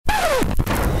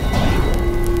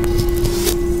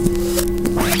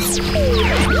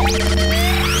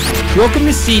Welcome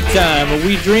to Seat Time, where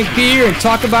we drink beer and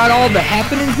talk about all the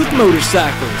happenings with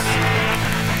motorcycles.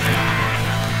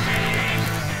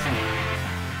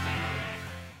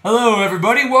 Hello,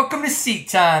 everybody. Welcome to Seat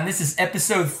Time. This is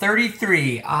episode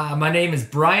 33. My name is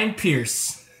Brian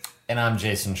Pierce. And I'm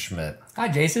Jason Schmidt. Hi,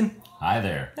 Jason. Hi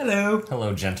there. Hello.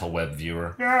 Hello, gentle web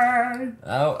viewer.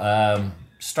 Hi.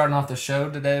 Starting off the show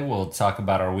today, we'll talk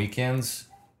about our weekends.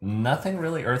 Nothing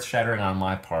really earth-shattering on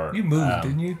my part. You moved,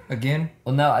 didn't you? Again?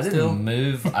 Well, no, I didn't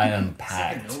move. I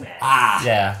unpacked.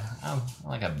 Yeah, I'm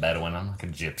like a Bedouin. I'm like a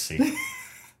gypsy.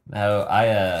 No,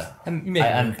 I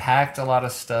unpacked a lot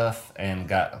of stuff and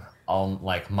got all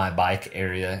like my bike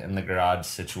area in the garage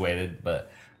situated,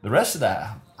 but the rest of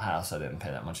that house I didn't pay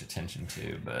that much attention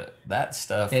to. But that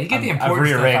stuff, you get the I've important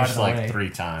stuff rearranged out of the like way. 3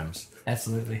 times.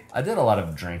 Absolutely. I did a lot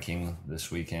of drinking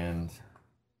this weekend.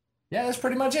 Yeah, that's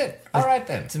pretty much it. All right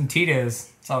then. Some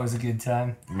Tito's. It's always a good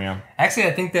time. Yeah. Actually,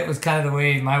 I think that was kind of the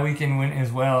way my weekend went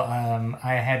as well.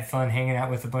 I had fun hanging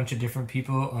out with a bunch of different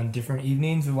people on different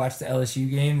evenings. We watched the LSU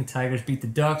game. The Tigers beat the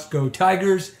Ducks. Go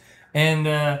Tigers! And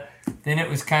then it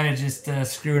was kind of just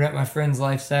screwing up my friend's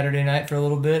life Saturday night for a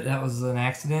little bit. That was an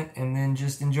accident. And then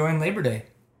just enjoying Labor Day.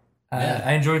 Yeah.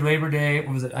 I enjoyed Labor Day.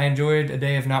 What was it? I enjoyed a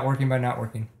day of not working by not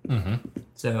working. Mm-hmm.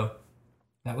 So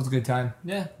that was a good time.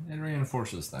 Yeah, it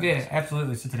reinforces things. Yeah,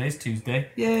 absolutely. So today's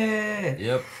Tuesday. Yay!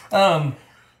 Yep.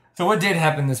 So what did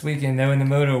happen this weekend, though, in the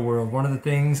moto world? One of the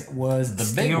things was The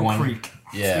big Steel one. Creek.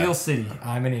 Yeah. Steel City.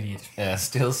 I'm an idiot. Yeah,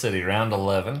 Steel City, round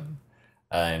 11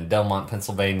 in Delmont,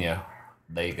 Pennsylvania.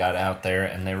 They got out there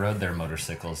and they rode their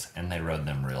motorcycles and they rode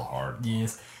them real hard.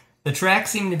 Yes. The track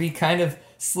seemed to be kind of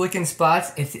slick in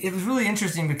spots. It was really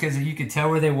interesting because you could tell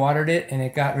where they watered it and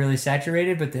it got really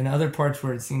saturated, but then other parts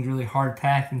where it seemed really hard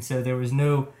packed, and so there was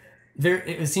no...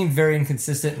 It seemed very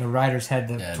inconsistent, and the riders had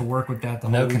to work with that the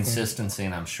whole No weekend. consistency,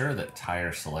 and I'm sure that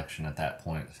tire selection at that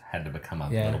point had to become a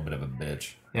little bit of a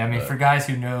bitch. Yeah, I mean, But, for guys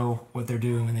who know what they're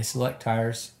doing when they select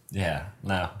tires... yeah,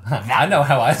 no. I know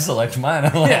how I select mine.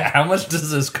 I'm like, how much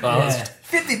does this cost?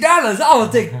 $50. I will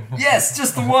take... Yes,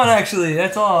 just the one, actually.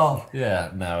 That's all.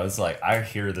 Yeah, no, it's like, I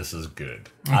hear this is good.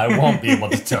 I won't be able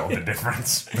to tell the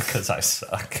difference because I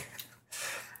suck.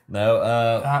 No,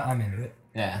 I'm into it.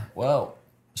 yeah, well,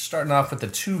 starting off with the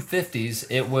 250s,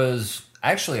 it was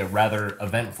actually a rather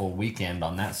eventful weekend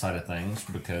on that side of things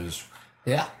because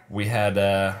Yeah. we had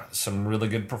some really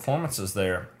good performances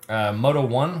there. Moto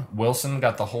 1, Wilson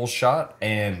got the whole shot,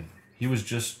 and he was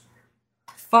just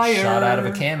Fire. shot out of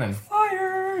a cannon.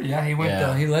 Fire. Yeah, he went.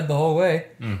 Yeah. He led the whole way.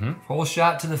 Mm-hmm. Whole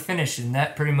shot to the finish, and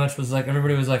that pretty much was like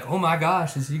everybody was like, "Oh my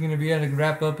gosh, is he going to be able to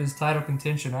wrap up his title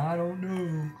contention?" I don't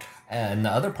know. And the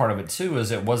other part of it, too,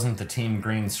 is it wasn't the Team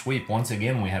Green sweep. Once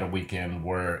again, we had a weekend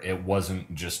where it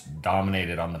wasn't just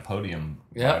dominated on the podium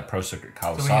by Pro Circuit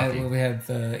Kawasaki. So we had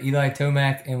Eli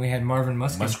Tomac and we had Marvin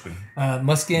Musquin.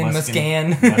 Musquin.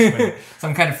 Muscan.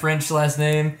 Some kind of French last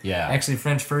name. Yeah. Actually,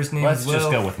 French first name Let's as well.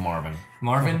 just go with Marvin.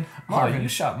 Marvin. Marvin, you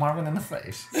shot Marvin in the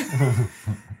face.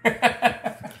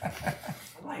 I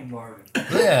like Marvin.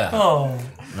 Yeah. Oh.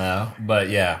 No, but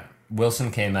yeah,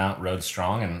 Wilson came out, rode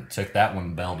strong, and took that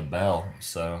one bell to bell.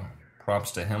 So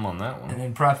props to him on that And one.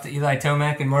 then props to Eli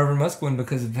Tomac and Marvin Musquin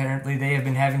because apparently they have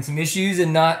been having some issues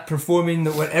and not performing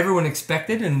what everyone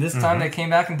expected. And this time they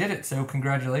came back and did it. So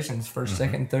congratulations, first,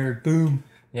 second, third, boom.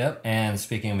 Yep. And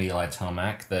speaking of Eli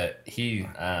Tomac, that he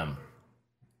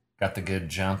got the good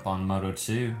jump on Moto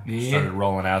 2. Yeah. Started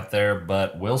rolling out there,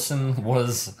 but Wilson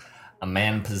was a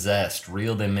man possessed,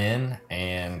 reeled him in,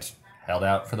 and held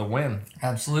out for the win.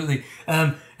 Absolutely.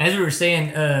 As we were saying,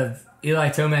 Eli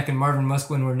Tomac and Marvin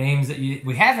Musquin were names that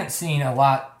we haven't seen a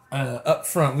lot up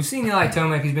front. We've seen Eli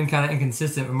Tomac, he's been kind of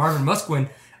inconsistent, but Marvin Musquin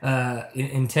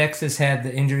in Texas had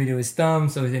the injury to his thumb,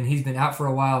 so then he's been out for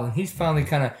a while, and he's finally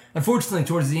kind of, unfortunately,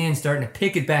 towards the end, starting to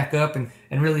pick it back up and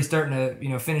really starting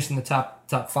to finish in the top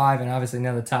 5 and obviously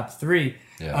now the top 3.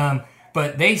 Yeah.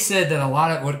 But they said that a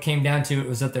lot of what it came down to it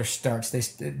was that their starts.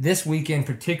 This weekend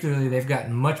particularly, they've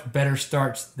gotten much better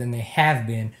starts than they have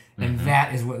been, and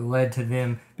that is what led to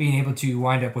them being able to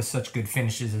wind up with such good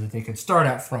finishes that they could start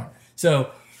out front.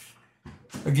 So,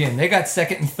 again, they got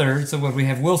second and third. So what we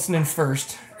have Wilson in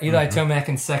first, Eli Tomac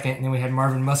in second, and then we had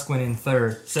Marvin Musquin in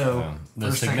third. So The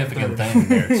first, second, significant third. thing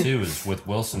there, too, is with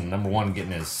Wilson, number 1,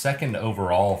 getting his second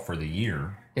overall for the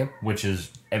year. Yep. Which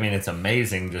is, I mean, it's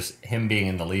amazing just him being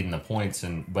in the lead in the points,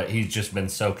 but he's just been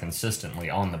so consistently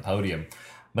on the podium.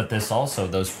 But this also,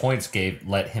 those points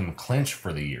let him clinch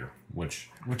for the year, which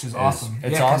is awesome.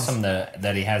 It's Yeah, 'cause- awesome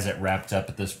that he has it wrapped up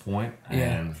at this point, Yeah.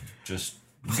 and just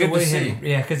Good to see.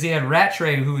 Because he had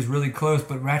Rattray, who was really close,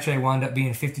 but Rattray wound up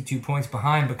being 52 points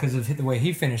behind because of the way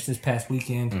he finished this past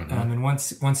weekend. Mm-hmm. And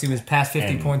once he was past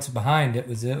 50 points behind, it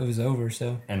was over.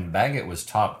 So and Baggett was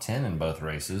top 10 in both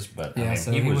races, but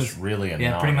so he was really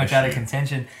pretty much out of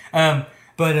contention.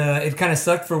 But it kind of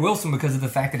sucked for Wilson because of the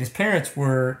fact that his parents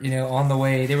were, on the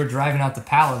way. They were driving out to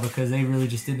Pala because they really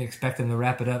just didn't expect him to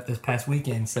wrap it up this past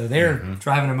weekend. So they're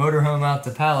driving a motorhome out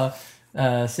to Pala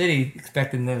City,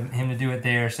 expecting him to do it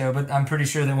there. So, but I'm pretty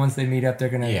sure that once they meet up, they're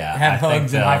going to have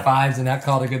hugs and high fives and not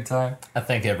call it a good time. I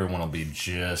think everyone will be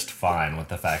just fine with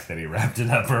the fact that he wrapped it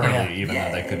up early, even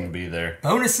though they couldn't be there.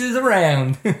 Bonuses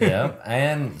around. Yep,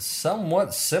 and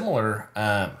somewhat similar.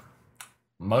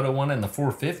 Moto 1 in the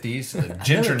 450s,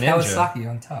 Ginger Ninja. Kawasaki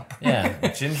on top.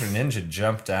 Ginger Ninja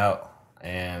jumped out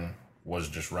and was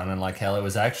just running like hell. It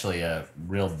was actually a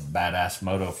real badass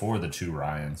moto for the two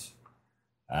Ryans.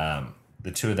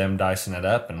 The two of them dicing it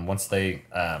up, and once they...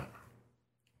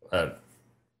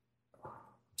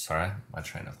 sorry, my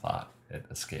train of thought. It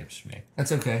escapes me.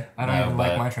 That's okay. I don't even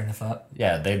like my train of thought.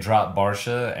 Yeah, they dropped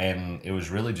Barcia, and it was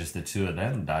really just the two of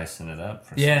them dicing it up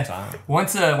for some time.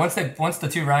 Once the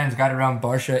two Ryans got around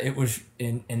Barcia, it was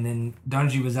and then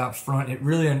Dungey was out front. It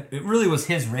really was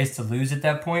his race to lose at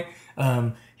that point.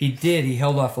 He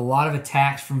held off a lot of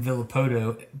attacks from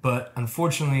Villopoto, but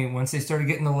unfortunately, once they started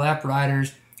getting the lap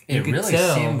riders, it really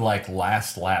seemed like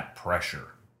last lap pressure.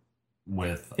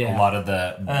 With a lot of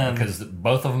the because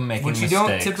both of them making mistakes. Which you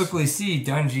don't typically see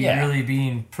Dungey really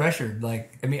being pressured.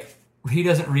 He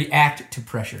doesn't react to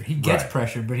pressure. He gets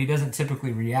pressured, but he doesn't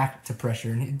typically react to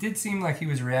pressure. And it did seem like he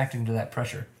was reacting to that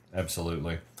pressure.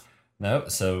 Absolutely. No,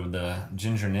 so the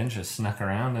Ginger Ninja snuck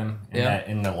around him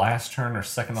in the last turn or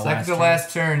second to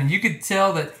last turn. And you could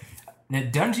tell that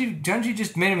Dungey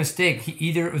just made a mistake.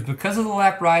 Either it was because of the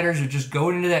lap riders or just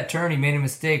going into that turn, he made a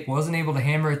mistake. Wasn't able to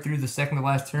hammer it through the second to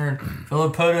last turn.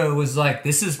 Villopoto was like,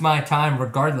 this is my time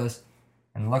regardless.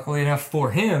 And luckily enough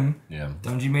for him,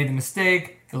 Dungey made the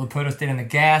mistake. Villopoto stayed on the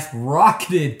gas,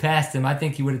 rocketed past him. I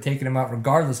think he would have taken him out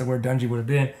regardless of where Dungey would have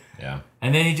been. Yeah.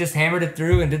 And then he just hammered it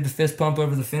through and did the fist pump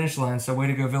over the finish line. So way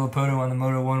to go Villopoto on the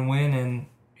Moto 1 win and,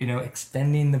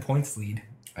 extending the points lead.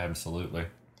 Absolutely.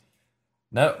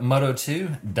 No, Moto 2,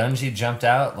 Dungey jumped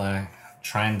out,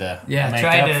 trying to make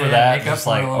up for that. Just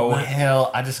like, oh,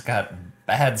 hell, I just got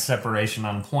bad separation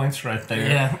on points right there.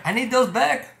 Yeah, I need those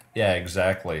back. Yeah,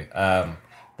 exactly.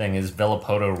 Thing is,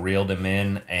 Villopoto reeled him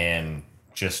in and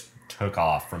just took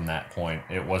off from that point.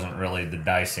 It wasn't really the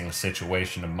dicing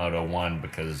situation of Moto 1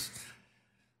 because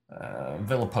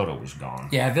Villopoto was gone.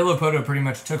 Yeah, Villopoto pretty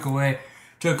much took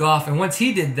off. And once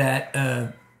he did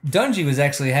that... Dungey was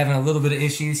actually having a little bit of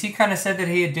issues. He kind of said that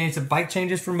he had made some bike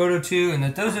changes for Moto 2 and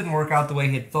that those didn't work out the way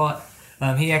he had thought.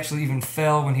 He actually even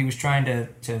fell when he was trying to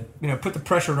put the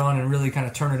pressure on and really kind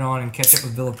of turn it on and catch up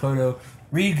with Villopoto.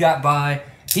 Reed got by.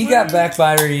 He got back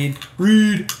by Reed.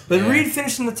 But Reed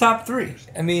finished in the top 3.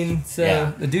 I mean,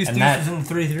 so the Deuce was in the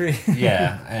 3-3.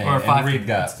 Yeah. Or 5. Reed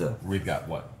got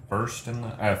what? Fifth in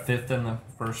the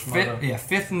first moto?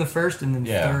 Fifth in the first and then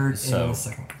third in the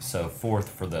second. So fourth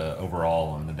for the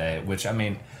overall on the day, which, I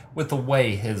mean, with the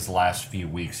way his last few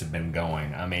weeks have been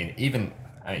going, I mean,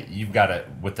 you've got to,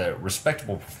 with the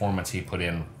respectable performance he put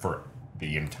in for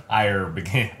the entire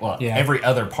beginning, every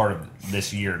other part of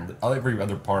this year, every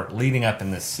other part leading up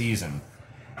in this season,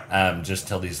 just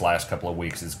till these last couple of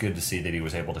weeks, it's good to see that he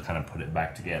was able to kind of put it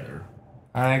back together.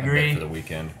 I agree. For the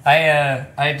weekend, I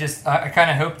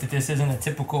kind of hope that this isn't a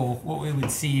typical what we would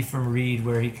see from Reed,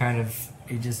 where is it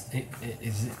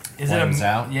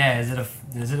out? Yeah, is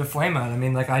it a flame out? I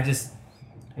mean, I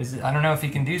don't know if he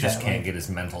can do that. Just can't get his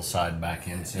mental side back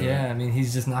into it. Yeah, I mean,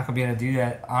 he's just not gonna be able to do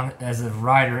that as a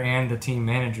rider and a team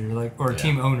manager, or a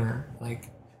team owner. I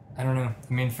don't know.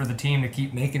 I mean, for the team to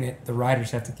keep making it, the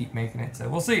riders have to keep making it. So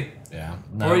we'll see. Yeah.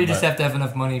 Or you just have to have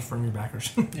enough money from your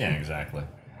backers. Yeah, exactly.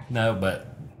 No,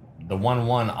 but the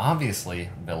 1-1, obviously,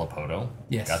 Villopoto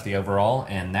got the overall,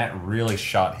 and that really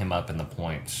shot him up in the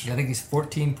points. Yeah, I think he's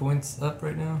 14 points up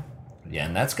right now. Yeah,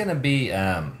 and that's going to be,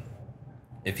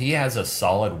 if he has a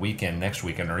solid weekend next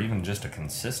weekend, or even just a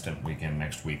consistent weekend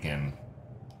next weekend,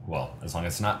 well, as long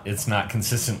as it's not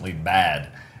consistently bad,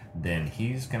 then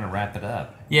he's going to wrap it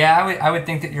up. Yeah, I would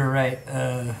think that you're right,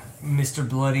 Mr.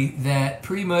 Bloody, that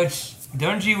pretty much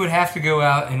Dungey would have to go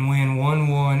out and win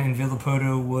 1-1, and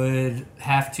Villopoto would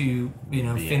have to,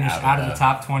 finish out of the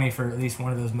top 20 for at least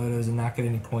one of those motos and not get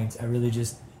any points. I really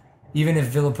just, even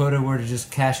if Villopoto were to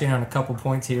just cash in on a couple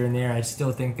points here and there, I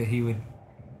still think that he would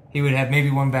have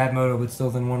maybe one bad moto, but still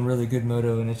then one really good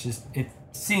moto, and it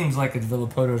seems like it's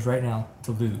Villopoto's right now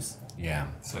to lose. Yeah.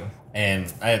 So,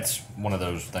 and it's one of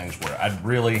those things where I'd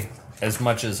really, as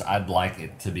much as I'd like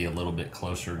it to be a little bit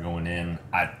closer going in,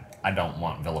 I don't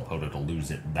want Villopoto to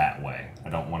lose it that way. I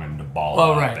don't want him to ball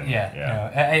oh, up. right, and, yeah.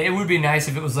 No, it would be nice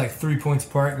if it was like 3 points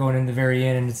apart going into the very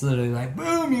end, and it's literally like,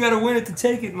 boom, you got to win it to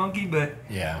take it, monkey. But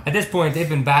at this point, they've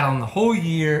been battling the whole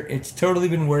year. It's totally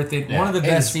been worth it. One of the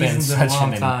best seasons in a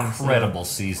long time. Incredible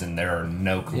season. There are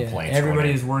no complaints. Yeah,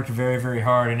 everybody has worked very, very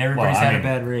hard, and everybody's had a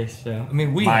bad race. So I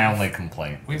mean, only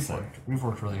complaint. We've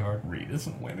worked really hard. Reed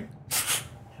isn't winning.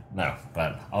 No,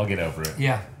 but I'll get over it.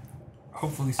 Yeah.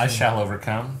 Hopefully soon. I shall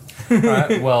overcome. All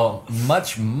right. Well,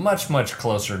 much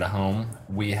closer to home,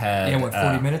 we had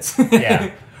 40 minutes?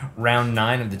 round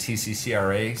 9 of the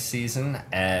TCCRA season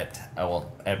at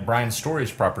Brian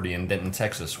Story's property in Denton,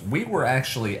 Texas. We were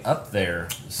actually up there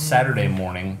Saturday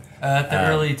morning at the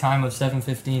early time of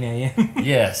 7:15 a.m.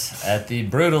 Yes, at the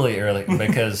brutally early,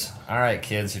 because all right,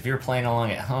 kids, if you're playing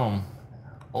along at home,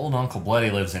 old Uncle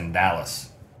Bloody lives in Dallas.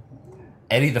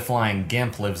 Eddie the Flying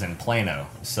Gimp lives in Plano,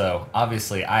 so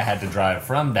obviously I had to drive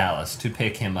from Dallas to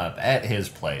pick him up at his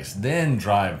place, then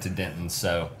drive to Denton.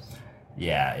 So,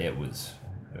 yeah, it was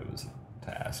a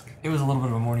task. It was a little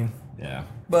bit of a morning. Yeah,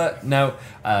 but no,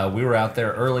 we were out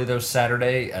there early though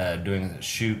Saturday doing a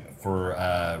shoot for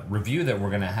a review that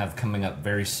we're gonna have coming up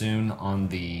very soon on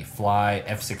the Fly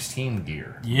F-16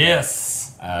 gear.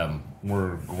 Yes.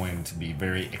 We're going to be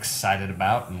very excited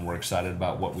about, and we're excited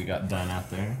about what we got done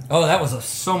out there. Oh, that was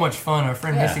so much fun. Our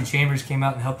friend Misty Chambers came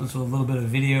out and helped us with a little bit of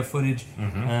video footage,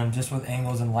 just with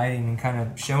angles and lighting and kind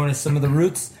of showing us some of the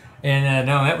routes. And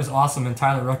no, that was awesome. And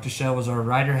Tyler Ruckdashell was our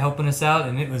rider helping us out,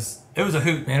 and it was a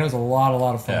hoot, man. It was a lot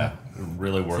of fun. Yeah, it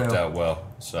really worked out well.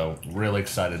 So really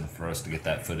excited for us to get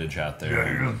that footage out there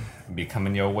and be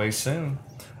coming your way soon.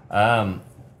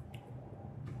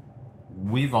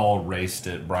 We've all raced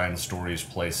at Brian Story's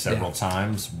place several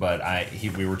times, but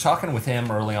we were talking with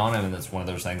him early on, and it's one of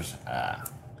those things.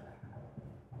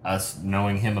 Us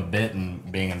knowing him a bit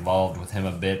and being involved with him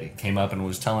a bit, he came up and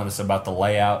was telling us about the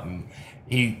layout. And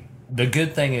the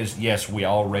good thing is, yes, we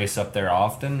all race up there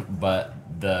often, but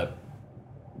the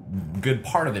good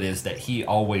part of it is that he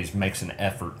always makes an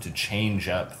effort to change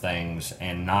up things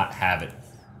and not have it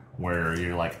where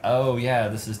you're like, oh yeah,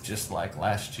 this is just like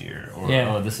last year, or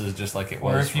oh, this is just like it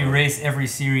was. Or if you race every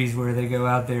series where they go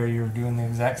out there, you're doing the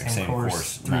exact same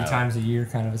course 3 times a year,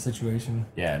 kind of a situation.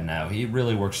 Yeah, no, he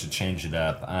really works to change it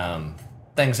up.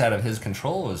 Things out of his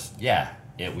control was,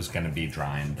 it was going to be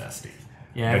dry and dusty.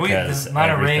 Yeah, the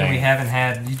amount of rain we haven't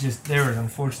had, there was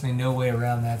unfortunately no way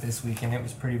around that this weekend. It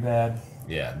was pretty bad.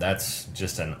 Yeah, that's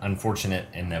just an unfortunate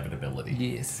inevitability.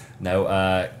 Yes.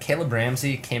 No, Caleb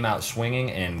Ramsey came out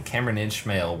swinging, and Cameron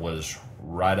Ishmael was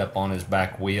right up on his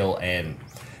back wheel. And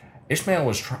Ishmael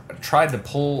was tried to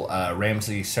pull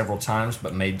Ramsey several times,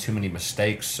 but made too many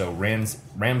mistakes. So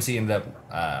Ramsey ended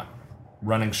up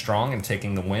running strong and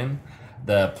taking the win.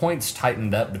 The points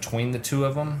tightened up between the two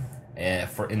of them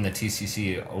in the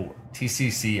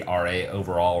TCCRA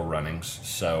overall runnings.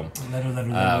 So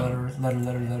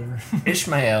letter.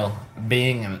 Ishmael,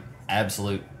 being an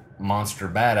absolute monster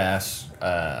badass,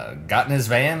 got in his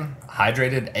van,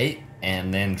 hydrated, ate,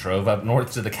 and then drove up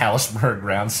north to the Callisburg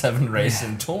Round 7 race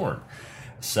in Torn.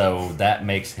 So that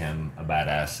makes him a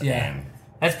badass. Yeah. And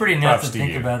that's pretty nuts to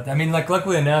think about. I mean,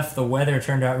 luckily enough, the weather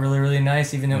turned out really, really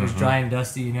nice, even though it was dry and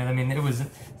dusty. You know what I mean? It was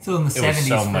still in the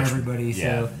 70s for everybody.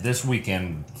 Yeah, so. This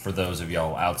weekend, for those of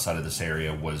y'all outside of this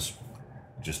area, was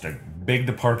just a big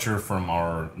departure from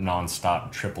our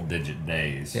nonstop triple-digit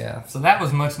days. Yeah, so that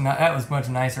was much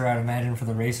nicer, I'd imagine, for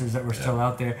the racers that were still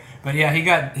out there. But yeah, he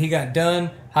got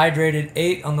done, hydrated,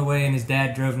 ate on the way, and his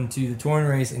dad drove him to the Torn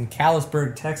race in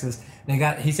Callisburg, Texas.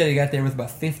 And he said he got there with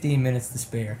about 15 minutes to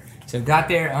spare. So got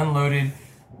there, unloaded,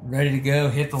 ready to go,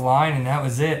 hit the line, and that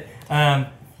was it.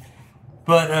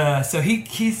 So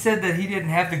he said that he didn't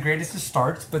have the greatest of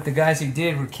starts, but the guys who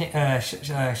did were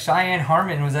Cheyenne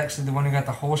Harmon was actually the one who got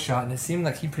the whole shot, and it seemed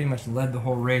like he pretty much led the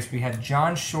whole race. We had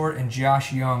John Short and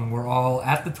Josh Young were all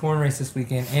at the Torn race this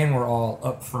weekend, and were all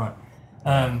up front.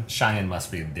 Cheyenne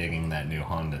must be digging that new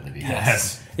Honda that he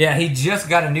has. Yeah, he just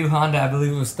got a new Honda, I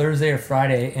believe it was Thursday or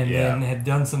Friday, and then had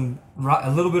done a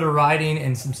little bit of riding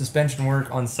and some suspension work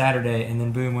on Saturday, and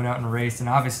then boom, went out and raced, and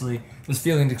obviously was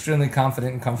feeling extremely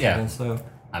confident and comfortable. Yeah. So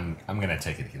I'm gonna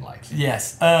take it he likes it.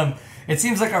 Yes. It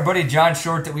seems like our buddy John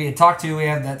Short that we had talked to, we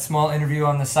had that small interview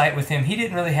on the site with him. He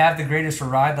didn't really have the greatest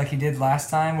ride like he did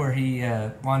last time, where he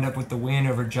wound up with the win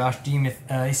over Josh Demuth.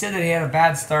 He said that he had a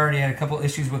bad start. He had a couple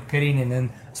issues with pitting and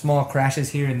then small crashes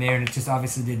here and there, and it just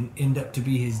obviously didn't end up to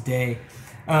be his day.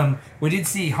 We did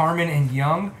see Harmon and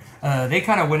Young. They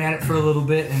kind of went at it for a little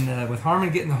bit, and with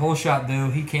Harmon getting the whole shot, though,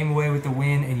 he came away with the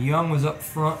win, and Young was up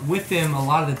front with him a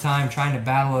lot of the time trying to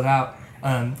battle it out,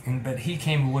 but he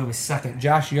came away with second.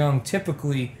 Josh Young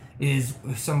typically is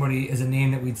a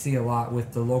name that we'd see a lot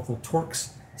with the local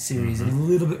Torques series, a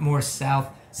little bit more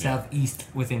southeast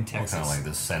within Texas. Kind of like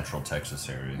the central Texas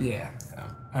area. Yeah.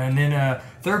 And then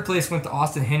third place went to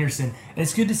Austin Henderson. And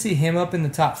it's good to see him up in the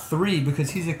top 3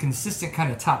 because he's a consistent kind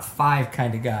of top 5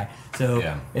 kind of guy.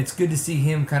 So it's good to see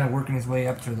him kind of working his way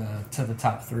up to the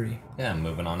top 3. Yeah,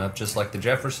 moving on up just like the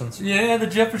Jeffersons. Yeah, the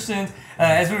Jeffersons.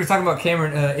 As we were talking about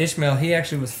Cameron Ishmael, he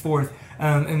actually was 4th.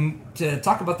 And to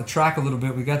talk about the track a little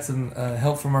bit, we got some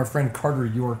help from our friend Carter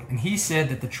York. And he said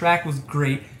that the track was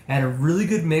great. Had a really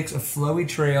good mix of flowy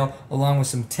trail along with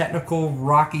some technical,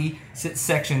 rocky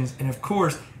sections. And of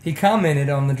course, he commented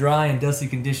on the dry and dusty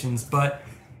conditions. But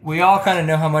we all kind of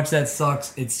know how much that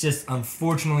sucks. It's just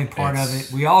unfortunately part of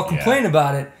it. We all complain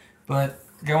about it. But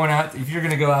going out, if you're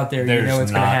going to go out there, you know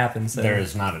it's going to happen. So. There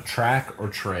is not a track or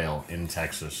trail in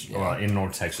Texas, or in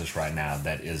North Texas right now,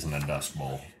 that isn't a dust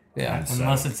bowl. Yeah,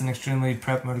 unless it's an extremely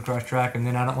prep motocross track, and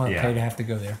then I don't want to pay to have to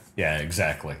go there. Yeah,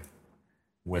 exactly.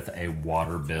 With a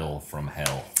water bill from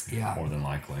hell, more than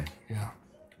likely. Yeah.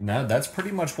 No, that's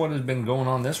pretty much what has been going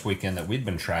on this weekend that we've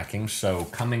been tracking. So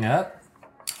coming up,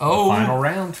 the final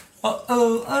round.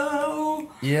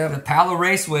 Yeah. The Pala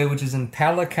Raceway, which is in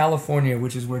Pala, California,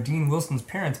 which is where Dean Wilson's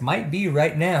parents might be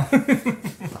right now.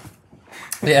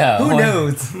 Yeah. Who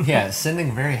knows? Yeah,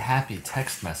 sending very happy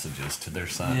text messages to their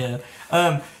son.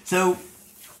 Yeah. So,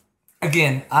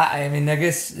 again, I mean, I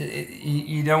guess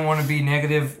you don't want to be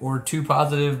negative or too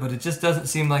positive, but it just doesn't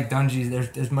seem like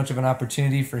Dungey, there's much of an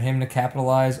opportunity for him to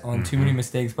capitalize on too many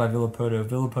mistakes by Villopoto.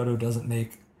 Villopoto hasn't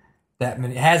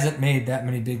made that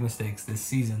many big mistakes this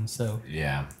season. So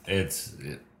yeah,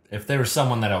 if there was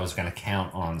someone that I was going to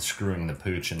count on screwing the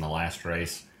pooch in the last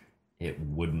race, it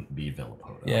wouldn't be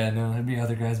Villopoto. Yeah, no, there'd be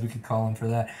other guys we could call him for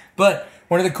that. But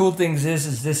one of the cool things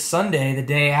is this Sunday, the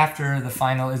day after the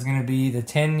final, is going to be the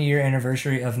 10-year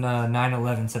anniversary of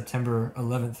 9/11, September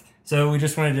 11th. So we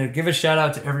just wanted to give a shout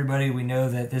out to everybody. We know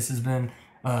that this has been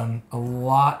a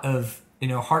lot of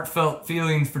heartfelt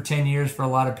feelings for 10 years for a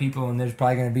lot of people, and there's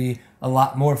probably going to be a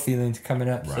lot more feelings coming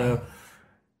up. Right. So,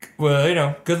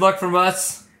 well, good luck from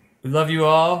us. We love you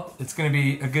all. It's going to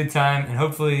be a good time, and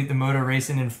hopefully the motor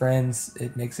racing and friends,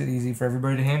 it makes it easy for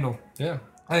everybody to handle. Yeah.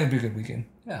 I think it'll be a good weekend.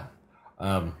 Yeah.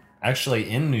 Actually,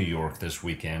 in New York this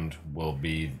weekend will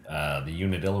be the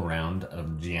Unadilla round of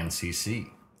GNCC.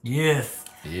 Yes.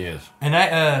 Yes.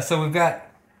 And so we've got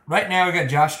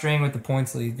Josh Strang with the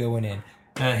points lead going in.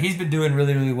 He's been doing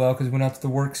really, really well because he went out to the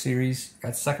Works Series,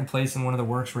 got second place in one of the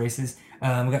Works races. We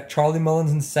got Charlie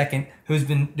Mullins in second, who's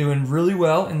been doing really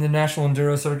well in the National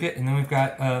Enduro Circuit. And then we've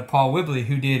got Paul Whibley,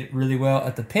 who did really well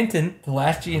at the Penton, the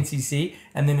last GNCC.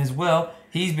 And then as well,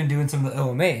 he's been doing some of the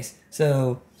OMAs.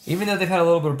 So even though they've had a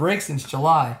little bit of break since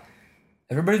July,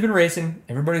 everybody's been racing.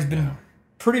 Everybody's been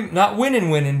pretty, not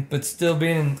winning, but still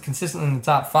being consistently in the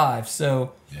top 5.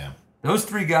 So those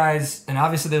 3 guys, and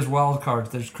obviously there's wild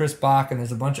cards. There's Chris Bach, and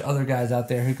there's a bunch of other guys out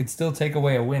there who could still take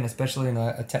away a win, especially in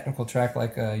a technical track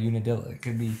like Unadilla. It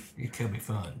could be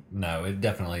fun. No, it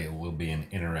definitely will be an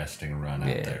interesting run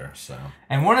out there. So,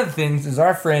 and one of the things is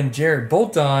our friend Jared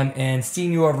Bolton and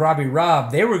Senior Robbie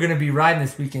Robb. They were going to be riding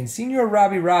this weekend. Senior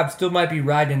Robbie Robb still might be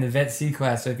riding in the Vet C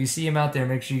class. So if you see him out there,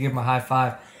 make sure you give him a high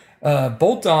five.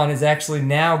 Bolton is actually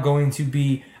now going to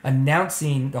be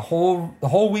announcing the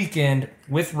whole weekend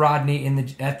with Rodney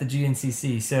at the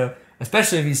GNCC. So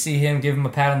especially if you see him, give him a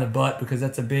pat on the butt because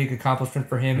that's a big accomplishment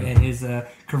for him and his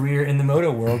career in the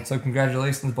moto world. So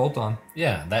congratulations, Bolton.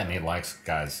 Yeah, that and he likes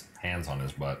guys' hands on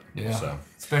his butt. Yeah, so.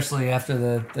 Especially after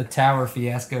the tower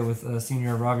fiasco with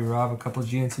Senior Robbie Robb a couple of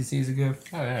GNCCs ago.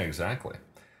 Oh yeah, exactly.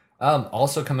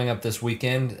 Also coming up this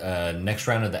weekend, next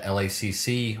round of the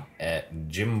LACC at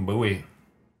Jim Bowie.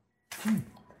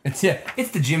 It's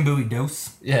the Jim Bowie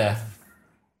dose. Yeah.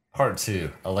 Part 2,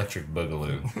 Electric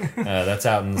Boogaloo. That's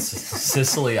out in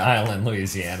Sicily Island,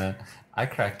 Louisiana. I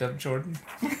cracked up, Jordan.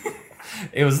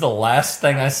 It was the last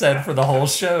thing I said for the whole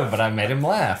show, but I made him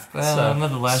laugh. Well, not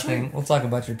the last thing. We'll talk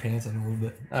about your pants in a little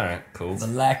bit. All right, cool. The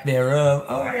lack thereof.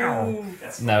 Oh,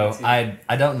 no,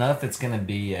 I don't know if it's going to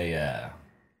be a...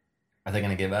 Are they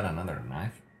going to give out another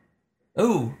knife?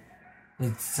 Oh,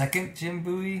 the second Jim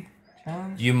Bowie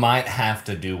challenge? You might have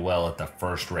to do well at the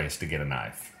first race to get a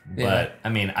knife. But, I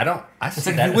mean, it's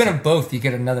like if you win them both, you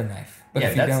get another knife. But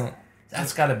if you don't...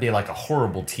 That's got to be like a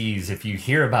horrible tease if you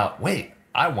hear about, wait,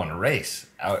 I won a race.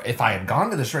 If I had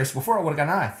gone to this race before, I would have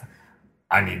got a knife.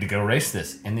 I need to go race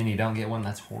this, and then you don't get one.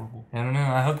 That's horrible. I don't know.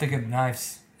 I hope they get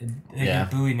knives. They get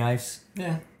Bowie knives.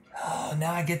 Yeah. Oh,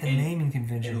 now I get the naming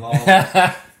convention. In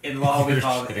law, we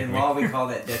call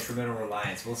that detrimental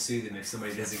reliance. We'll sue them if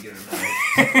somebody doesn't get a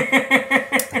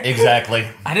knife. Exactly.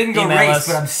 I didn't go race,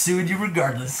 but I'm suing you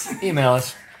regardless. Email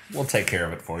us. We'll take care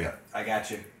of it for you. I got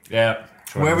you. Yeah.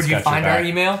 Where would you find our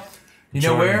email? You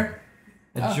know where?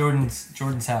 At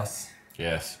Jordan's house.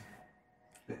 Yes.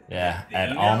 Yeah, at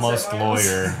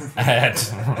almostlawyer at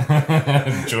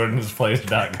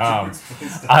jordansplace.com.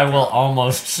 I will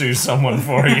almost sue someone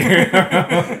for you.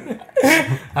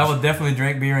 I will definitely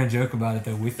drink beer and joke about it,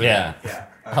 though, with you. Yeah.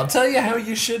 I'll tell you how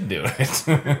you should do it. It's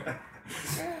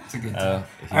a good time.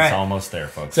 He's almost there,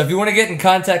 folks. So if you want to get in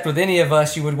contact with any of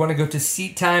us, you would want to go to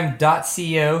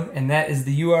seattime.co, and that is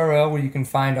the URL where you can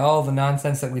find all the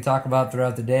nonsense that we talk about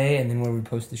throughout the day, and then where we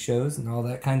post the shows and all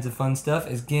that kinds of fun stuff.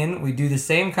 Again, we do the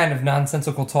same kind of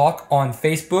nonsensical talk on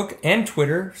Facebook and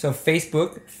Twitter. So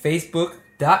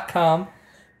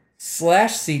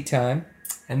facebook.com/seattime.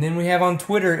 And then we have on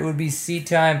Twitter, it would be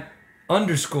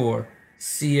seattime_co.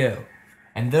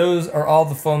 And those are all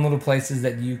the fun little places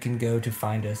that you can go to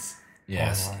find us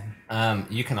online.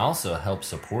 You can also help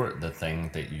support the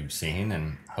thing that you've seen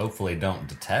and hopefully don't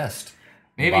detest.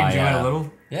 Maybe enjoy it a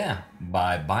little. Yeah,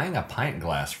 by buying a pint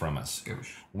glass from us.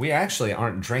 We actually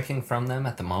aren't drinking from them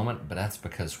at the moment, but that's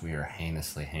because we are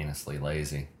heinously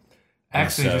lazy.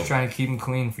 Actually, just trying to keep them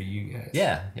clean for you guys.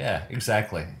 Yeah,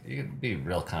 exactly. It'd be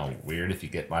real kind of weird if you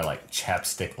get my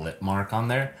chapstick lip mark on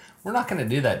there. We're not going to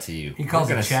do that to you. He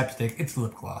calls it chapstick. It's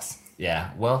lip gloss.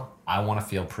 Yeah, well, I want to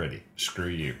feel pretty. Screw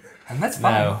you. And that's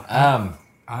fine. No,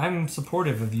 I'm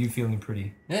supportive of you feeling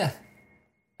pretty. Yeah.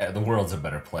 The world's a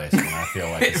better place when I feel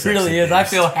like it really is. Beast. I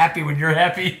feel happy when you're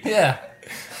happy. Yeah.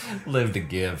 Live to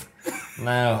give.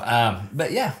 No,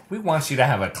 but yeah, we want you to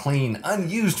have a clean,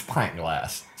 unused pint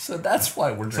glass. So that's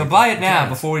why we're drinking. So buy it now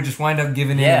before we just wind up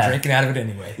giving in and drinking out of it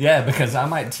anyway. Yeah, because I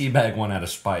might teabag one out of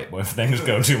spite if things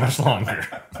go too much longer.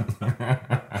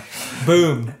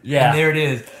 Boom. Yeah. And there it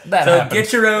is. That so happens.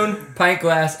 Get your own pint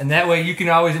glass, and that way you can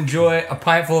always enjoy a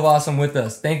pint full of awesome with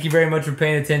us. Thank you very much for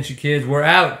paying attention, kids. We're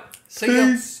out. See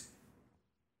you.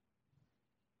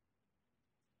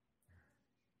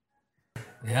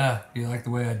 Yeah, you like the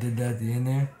way I did that at the end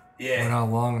there? Yeah. Went all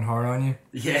long and hard on you?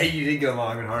 Yeah, you did go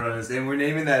long and hard on us. And we're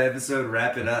naming that episode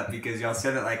Wrap It Up because y'all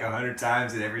said it 100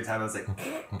 times, and every time I was like...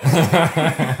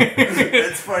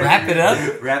 That's funny. Wrap it up?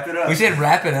 Wrap it up. We said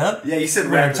wrap it up? Yeah, you said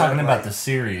we wrap were it talking up. about the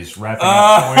series, wrapping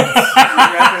up points.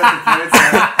 Wrapping up the points.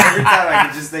 Every time I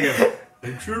could just think of,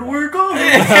 make sure to wear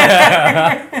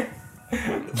glasses.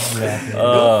 Don't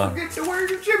forget to wear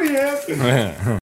your Jimmy hat.